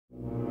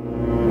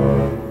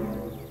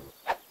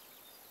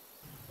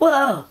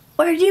Whoa,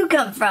 where'd you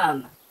come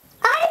from?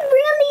 I'm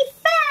really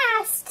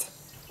fast.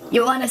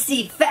 You want to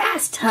see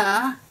fast,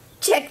 huh?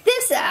 Check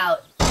this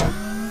out.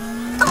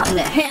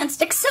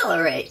 Omni-Enhanced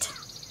Accelerate.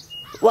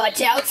 Watch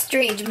out,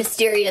 strange,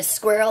 mysterious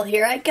squirrel.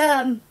 Here I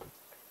come.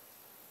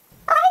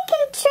 I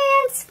can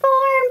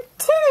transform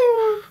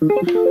too.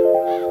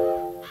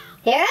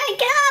 Here I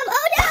come.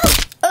 Oh no!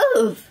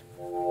 Oof.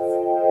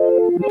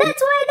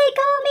 That's why they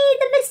call me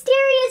the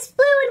mysterious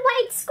blue and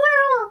white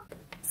squirrel.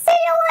 See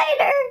you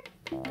later.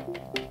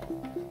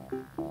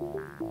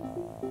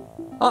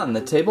 On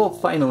the table,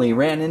 finally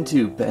ran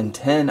into Ben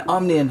 10,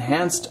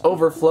 Omni-Enhanced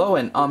Overflow,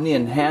 and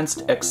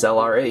Omni-Enhanced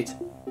XLR8.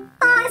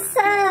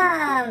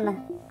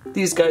 Awesome!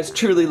 These guys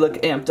truly look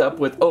amped up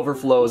with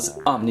Overflow's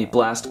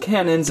Omni-Blast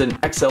cannons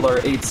and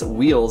XLR8's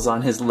wheels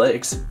on his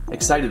legs.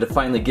 Excited to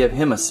finally give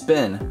him a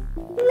spin.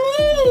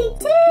 Me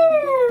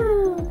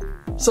too!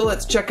 So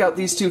let's check out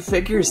these two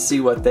figures, see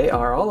what they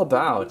are all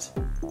about.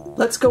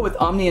 Let's go with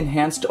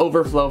Omni-Enhanced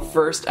Overflow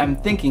first. I'm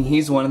thinking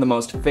he's one of the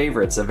most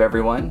favorites of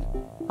everyone.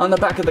 On the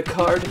back of the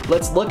card,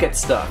 let's look at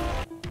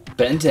stuff.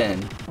 Ben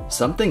 10.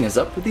 Something is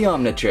up with the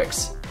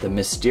Omnitrix. The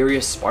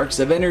mysterious sparks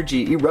of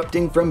energy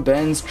erupting from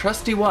Ben's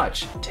trusty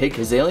watch take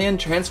his alien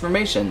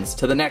transformations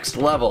to the next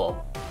level.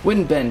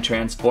 When Ben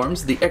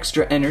transforms, the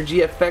extra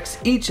energy affects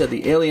each of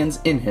the aliens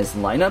in his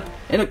lineup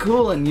in a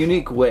cool and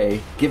unique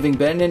way, giving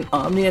Ben an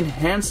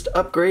Omni-Enhanced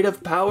upgrade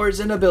of powers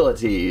and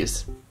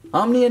abilities.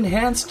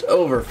 Omni-Enhanced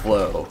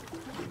Overflow.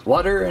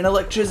 Water and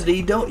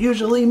electricity don't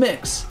usually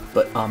mix,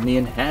 but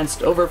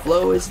Omni-Enhanced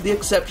Overflow is the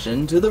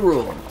exception to the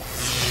rule.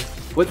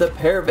 With a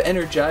pair of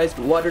energized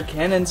water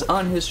cannons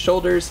on his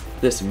shoulders,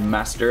 this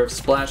master of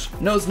splash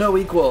knows no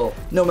equal.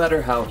 No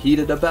matter how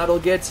heated a battle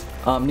gets,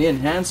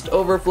 Omni-Enhanced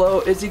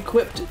Overflow is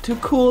equipped to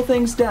cool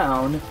things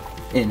down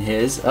in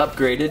his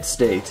upgraded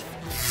state.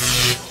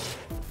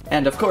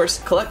 And of course,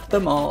 collect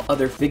them all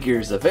other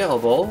figures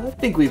available. I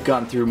think we've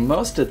gone through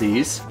most of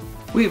these.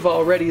 We've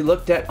already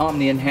looked at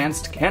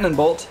Omni-Enhanced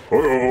Cannonbolt.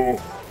 Hello.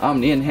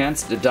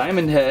 Omni-Enhanced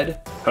Diamond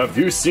Head. Have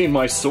you seen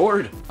my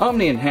sword?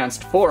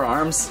 Omni-Enhanced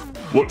Forearms.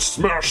 Let's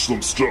smash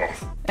some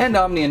stuff. And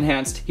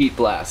Omni-Enhanced Heat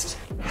Blast.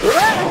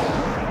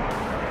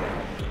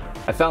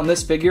 I found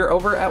this figure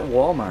over at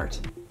Walmart.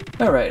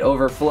 Alright,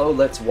 Overflow,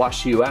 let's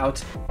wash you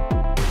out.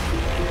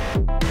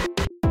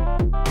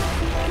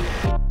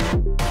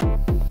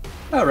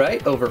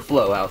 Alright,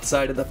 Overflow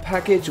outside of the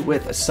package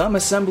with some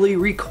assembly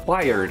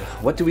required.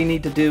 What do we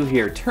need to do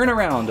here? Turn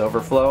around,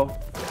 Overflow.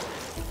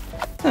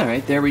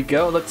 Alright, there we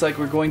go. Looks like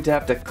we're going to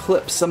have to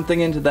clip something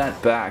into that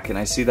back, and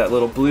I see that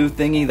little blue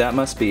thingy. That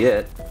must be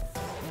it.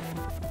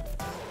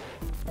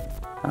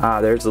 Ah,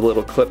 there's a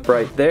little clip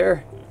right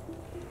there.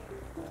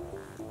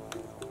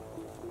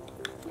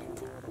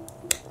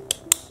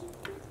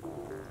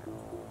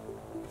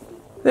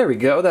 There we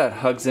go, that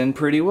hugs in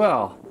pretty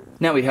well.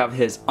 Now we have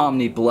his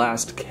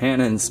Omni-Blast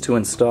cannons to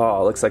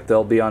install. Looks like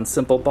they'll be on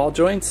simple ball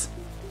joints.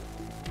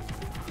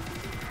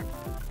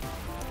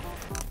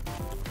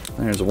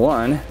 There's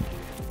one.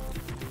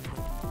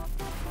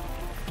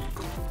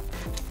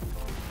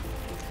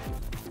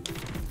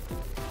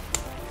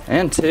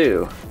 And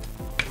two.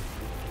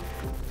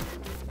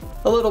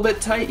 A little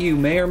bit tight, you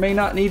may or may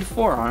not need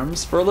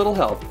forearms for a little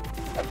help.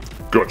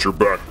 Got your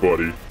back,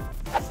 buddy.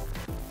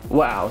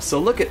 Wow, so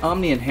look at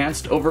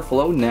Omni-Enhanced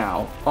Overflow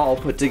now, all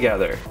put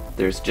together.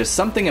 There's just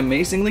something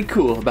amazingly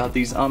cool about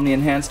these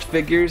Omni-Enhanced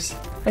figures.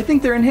 I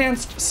think they're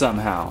enhanced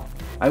somehow.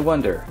 I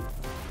wonder.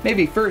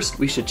 Maybe first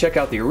we should check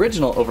out the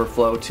original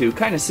Overflow to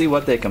kind of see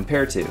what they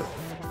compare to.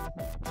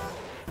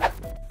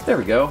 There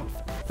we go.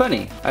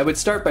 Funny, I would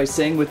start by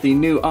saying with the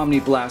new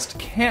Omni-Blast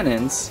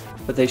cannons,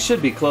 but they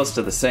should be close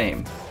to the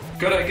same.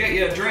 Could I get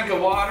you a drink of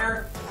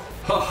water?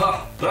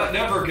 Haha, that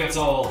never gets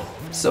old.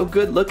 So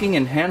good looking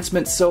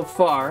enhancements so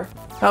far.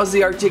 How's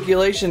the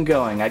articulation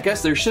going? I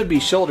guess there should be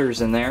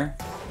shoulders in there.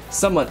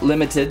 Somewhat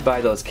limited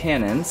by those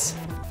cannons.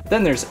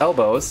 Then there's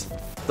elbows.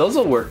 Those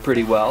will work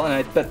pretty well, and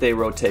I bet they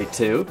rotate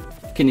too.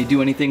 Can you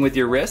do anything with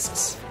your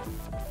wrists?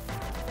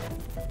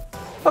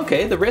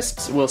 Okay, the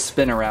wrists will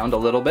spin around a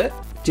little bit.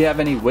 Do you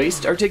have any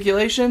waist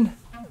articulation?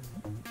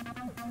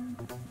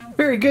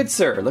 Very good,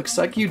 sir. Looks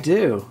like you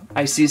do.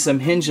 I see some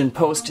hinge and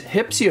post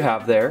hips you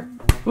have there.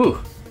 Ooh,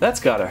 that's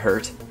gotta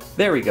hurt.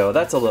 There we go,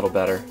 that's a little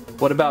better.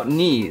 What about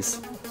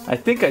knees? I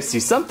think I see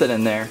something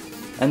in there.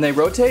 And they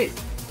rotate?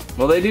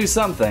 Well, they do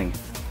something.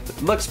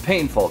 It looks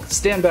painful.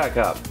 Stand back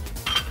up.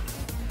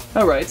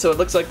 Alright, so it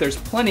looks like there's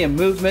plenty of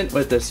movement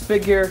with this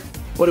figure.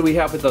 What do we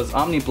have with those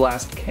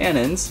Omni-Blast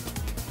cannons?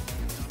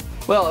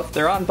 Well, if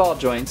they're on ball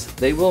joints,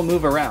 they will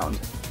move around.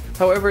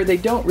 However, they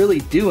don't really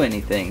do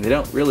anything. They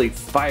don't really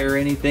fire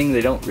anything.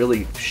 They don't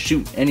really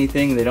shoot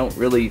anything. They don't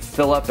really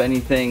fill up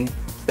anything.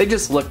 They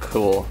just look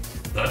cool.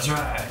 That's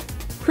right.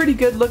 Pretty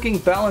good looking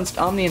balanced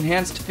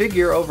Omni-Enhanced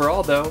figure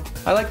overall though.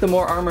 I like the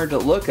more armored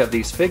look of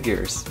these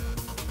figures.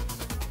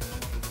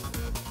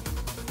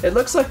 It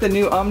looks like the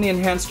new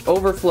Omni-Enhanced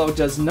Overflow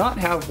does not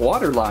have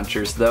water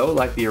launchers though,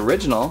 like the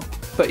original,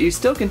 but you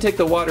still can take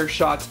the water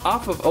shots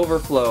off of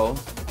Overflow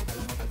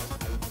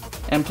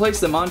and place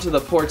them onto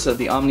the ports of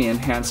the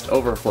Omni-Enhanced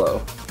Overflow.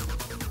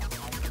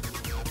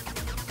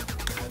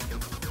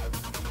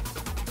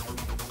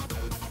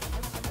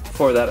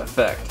 For that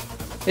effect.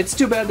 It's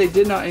too bad they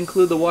did not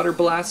include the water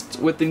blast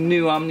with the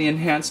new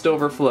Omni-Enhanced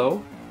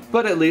Overflow,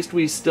 but at least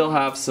we still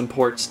have some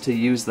ports to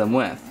use them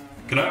with.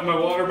 Can I have my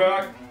water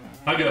back?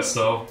 I guess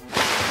so.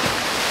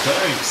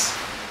 Thanks.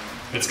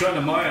 It's kind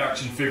of my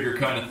action figure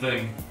kind of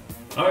thing.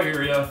 I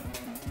hear ya.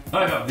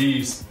 I have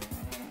these.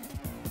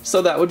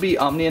 So that would be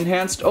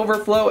Omni-Enhanced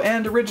Overflow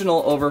and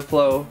Original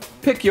Overflow.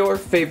 Pick your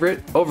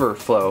favorite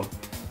Overflow.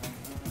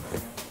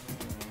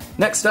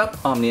 Next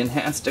up,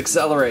 Omni-Enhanced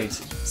Accelerate.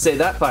 Say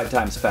that 5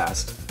 times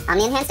fast.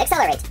 Omni-Enhanced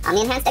Accelerate.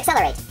 Omni-Enhanced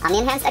Accelerate.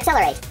 Omni-Enhanced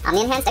Accelerate.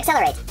 Omni-Enhanced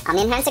Accelerate.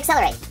 Omni-Enhanced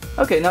Accelerate.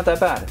 Okay, not that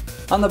bad.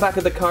 On the back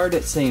of the card,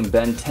 it's saying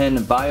Ben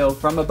 10 Bio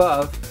from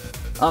above.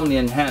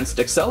 Omni-Enhanced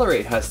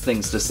Accelerate has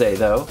things to say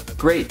though.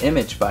 Great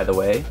image, by the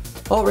way.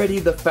 Already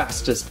the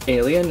fastest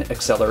alien,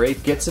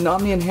 Accelerate gets an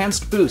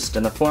Omni-Enhanced boost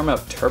in the form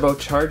of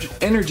turbocharged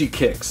energy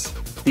kicks.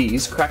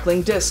 These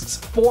crackling discs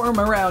form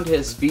around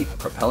his feet,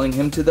 propelling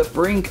him to the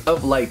brink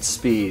of light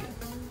speed.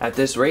 At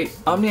this rate,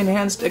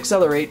 Omni-Enhanced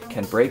Accelerate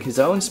can break his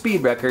own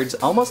speed records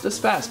almost as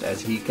fast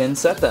as he can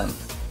set them.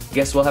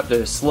 Guess we'll have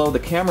to slow the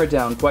camera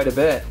down quite a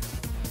bit.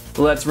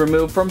 Let's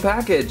remove from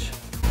package.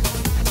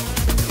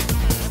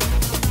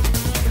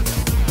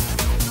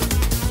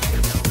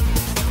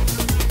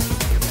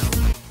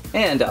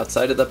 And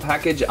outside of the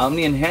package,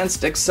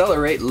 Omni-Enhanced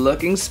Accelerate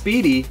looking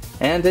speedy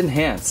and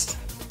enhanced.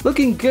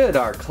 Looking good,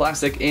 our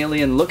classic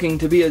alien looking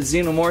to be a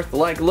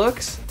xenomorph-like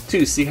looks.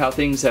 To see how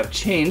things have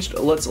changed,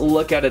 let's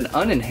look at an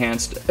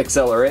unenhanced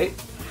Accelerate.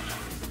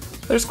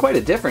 There's quite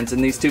a difference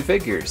in these two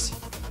figures.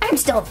 I'm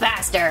still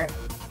faster.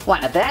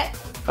 Wanna bet?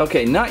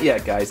 Okay, not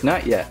yet guys,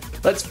 not yet.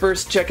 Let's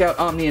first check out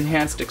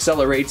Omni-Enhanced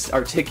Accelerate's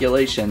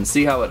articulation,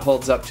 see how it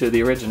holds up to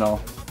the original.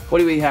 What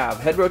do we have?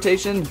 Head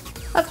rotation?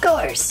 Of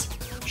course.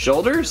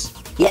 Shoulders?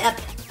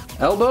 Yep.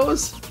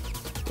 Elbows?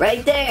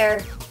 Right there.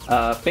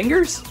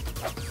 Fingers?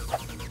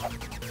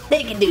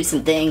 They can do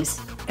some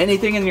things.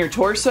 Anything in your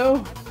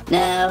torso?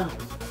 No.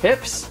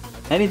 Hips?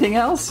 Anything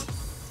else?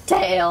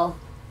 Tail.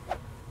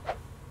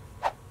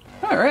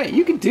 Alright,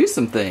 you can do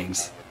some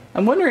things.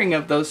 I'm wondering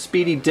if those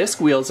speedy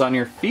disc wheels on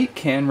your feet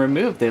can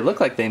remove. They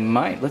look like they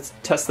might. Let's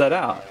test that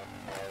out.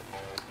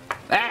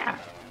 Ah!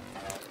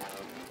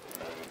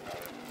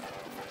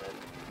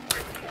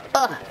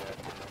 Ugh.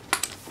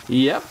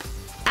 Yep.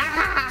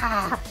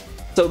 Ah!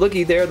 So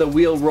looky there, the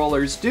wheel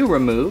rollers do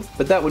remove,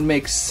 but that would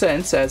make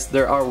sense as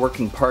there are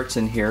working parts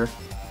in here.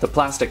 The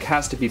plastic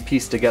has to be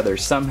pieced together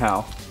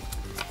somehow.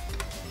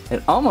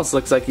 It almost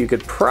looks like you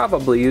could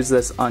probably use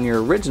this on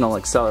your original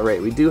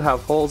Accelerate. We do have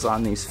holes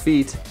on these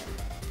feet.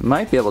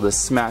 Might be able to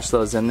smash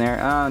those in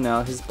there. Oh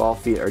no, his ball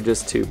feet are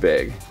just too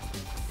big.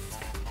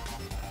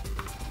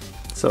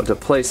 So to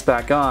place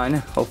back on,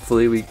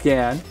 hopefully we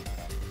can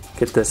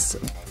get this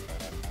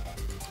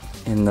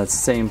in the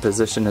same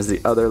position as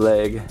the other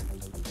leg.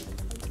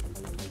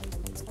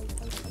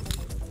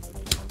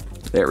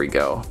 There we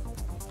go.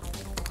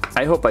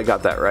 I hope I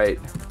got that right.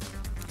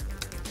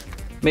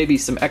 Maybe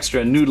some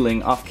extra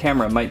noodling off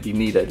camera might be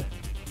needed.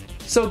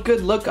 So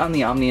good look on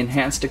the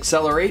Omni-Enhanced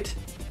Accelerate.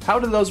 How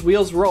do those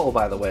wheels roll,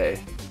 by the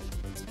way?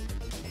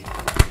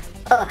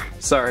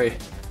 Sorry.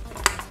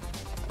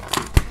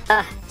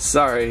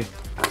 Sorry.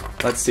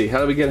 Let's see,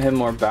 how do we get him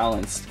more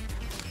balanced?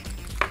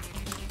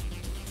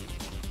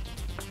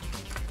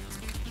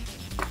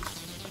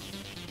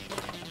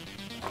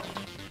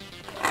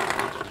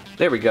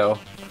 There we go.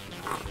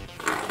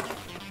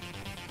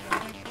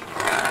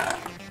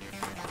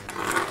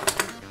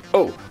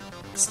 Oh,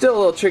 still a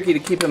little tricky to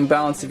keep him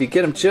balanced. If you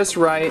get him just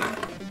right,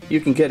 you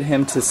can get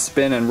him to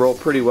spin and roll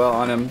pretty well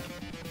on him.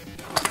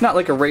 Not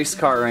like a race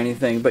car or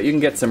anything, but you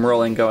can get some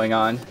rolling going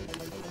on.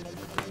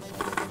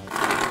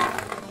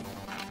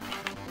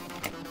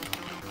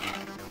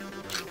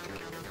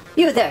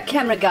 You there,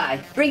 camera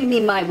guy. Bring me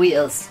my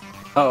wheels.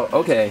 Oh,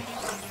 okay.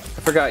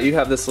 I forgot you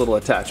have this little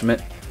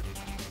attachment.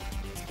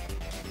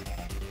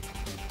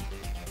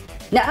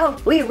 Now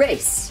we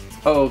race.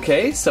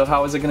 Okay, so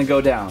how is it gonna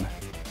go down?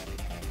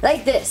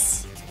 Like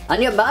this.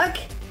 On your mark,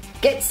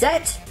 get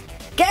set,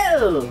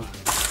 go!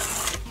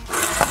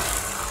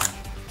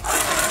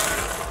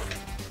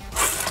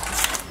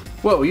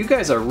 Whoa, you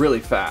guys are really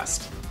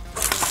fast.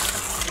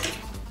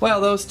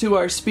 While those two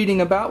are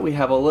speeding about, we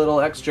have a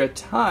little extra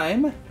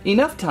time.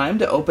 Enough time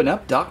to open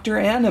up Dr.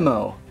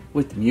 Animo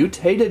with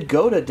mutated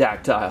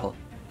Godadactyl.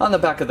 On the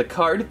back of the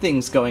card,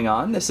 things going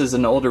on. This is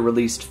an older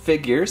released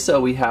figure,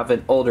 so we have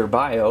an older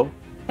bio.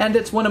 And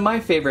it's one of my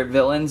favorite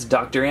villains,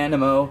 Dr.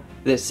 Animo.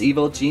 This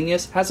evil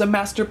genius has a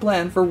master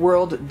plan for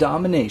world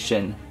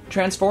domination,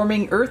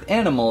 transforming Earth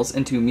animals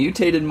into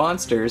mutated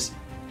monsters.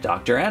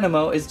 Dr.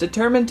 Animo is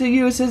determined to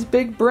use his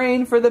big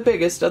brain for the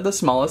biggest of the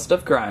smallest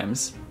of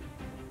crimes.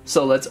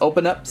 So let's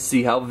open up,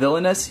 see how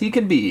villainous he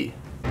can be.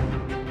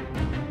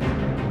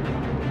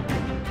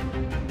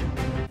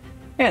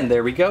 And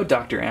there we go,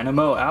 Dr.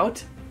 Animo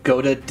out,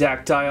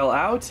 Godadactyl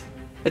out,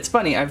 It's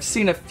funny, I've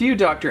seen a few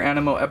Dr.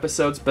 Animo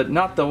episodes, but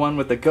not the one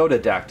with the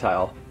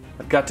Godadactyl.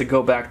 I've got to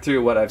go back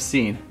through what I've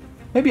seen.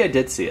 Maybe I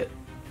did see it.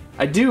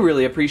 I do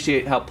really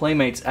appreciate how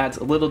Playmates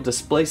adds little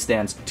display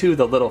stands to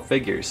the little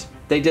figures.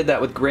 They did that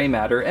with gray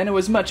matter, and it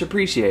was much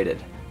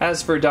appreciated.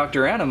 As for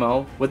Dr.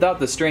 Animo, without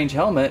the strange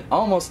helmet,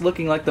 almost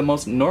looking like the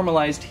most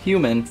normalized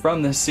human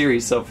from this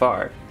series so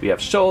far. We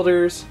have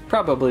shoulders,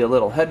 probably a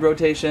little head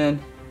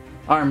rotation,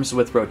 arms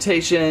with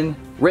rotation,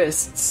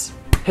 wrists,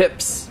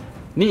 hips,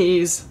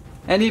 knees,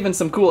 and even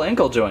some cool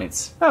ankle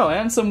joints. Oh,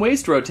 and some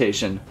waist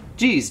rotation.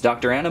 Geez,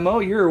 Dr. Animo,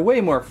 you're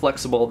way more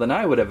flexible than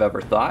I would have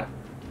ever thought.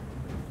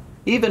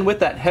 Even with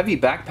that heavy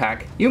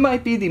backpack, you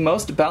might be the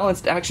most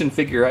balanced action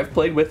figure I've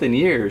played with in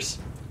years.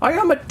 I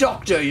am a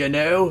doctor, you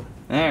know.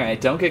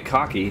 Alright, don't get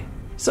cocky.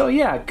 So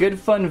yeah, good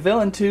fun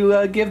villain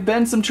to give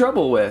Ben some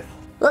trouble with.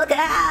 Look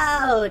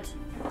out!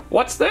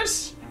 What's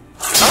this?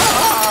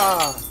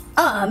 Ah!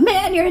 Oh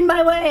man, you're in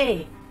my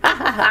way! Ha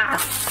ha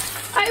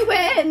ha! I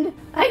win!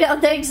 I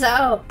don't think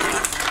so.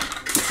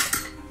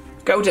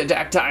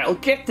 Godadactyl,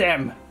 get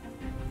them!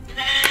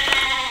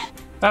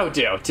 Oh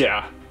dear, oh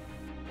dear.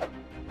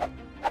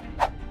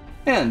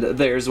 And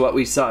there's what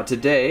we saw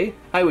today.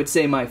 I would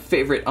say my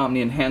favorite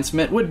Omni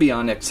enhancement would be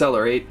on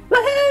XLR8.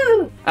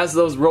 Woohoo! As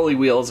those rolly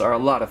wheels are a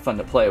lot of fun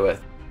to play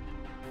with.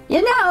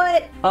 You know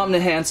it!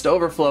 Omni-Enhanced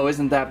Overflow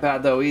isn't that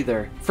bad though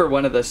either, for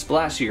one of the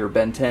splashier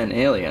Ben 10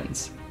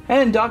 aliens.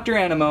 And Dr.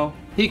 Animo,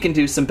 he can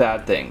do some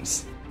bad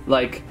things.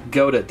 Like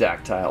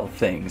Godadactyl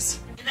things.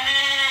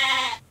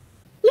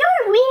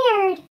 You're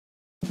weird.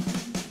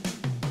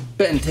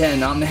 Ben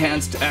 10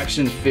 Omni-Enhanced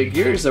action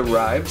figures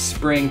arrived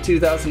spring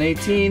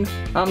 2018.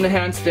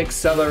 Omni-Enhanced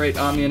XLR8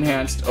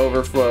 Omni-Enhanced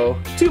Overflow.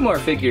 2 more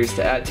figures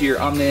to add to your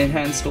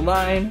Omni-Enhanced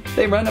line.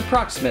 They run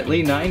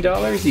approximately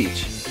 $9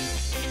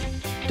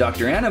 each.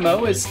 Dr.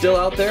 Animo is still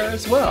out there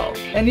as well,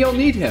 and you'll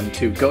need him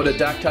to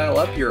Godadactyl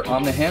up your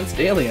Omni-Enhanced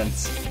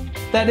aliens.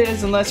 That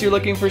is, unless you're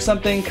looking for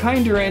something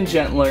kinder and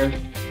gentler.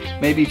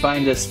 Maybe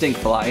find a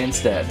stinkfly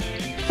instead.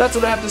 That's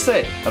what I have to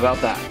say about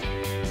that.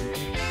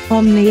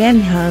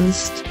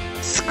 Omni-Enhanced.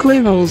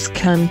 Squirrels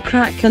can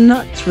crack a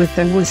nut with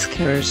their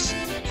whiskers.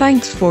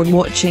 Thanks for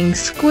watching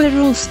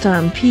Squirrel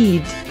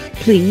Stampede.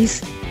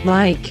 Please,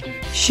 like,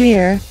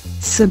 share,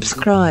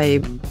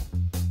 subscribe.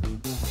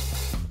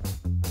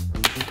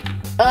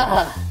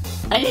 Ugh,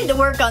 I need to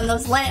work on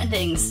those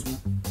landings.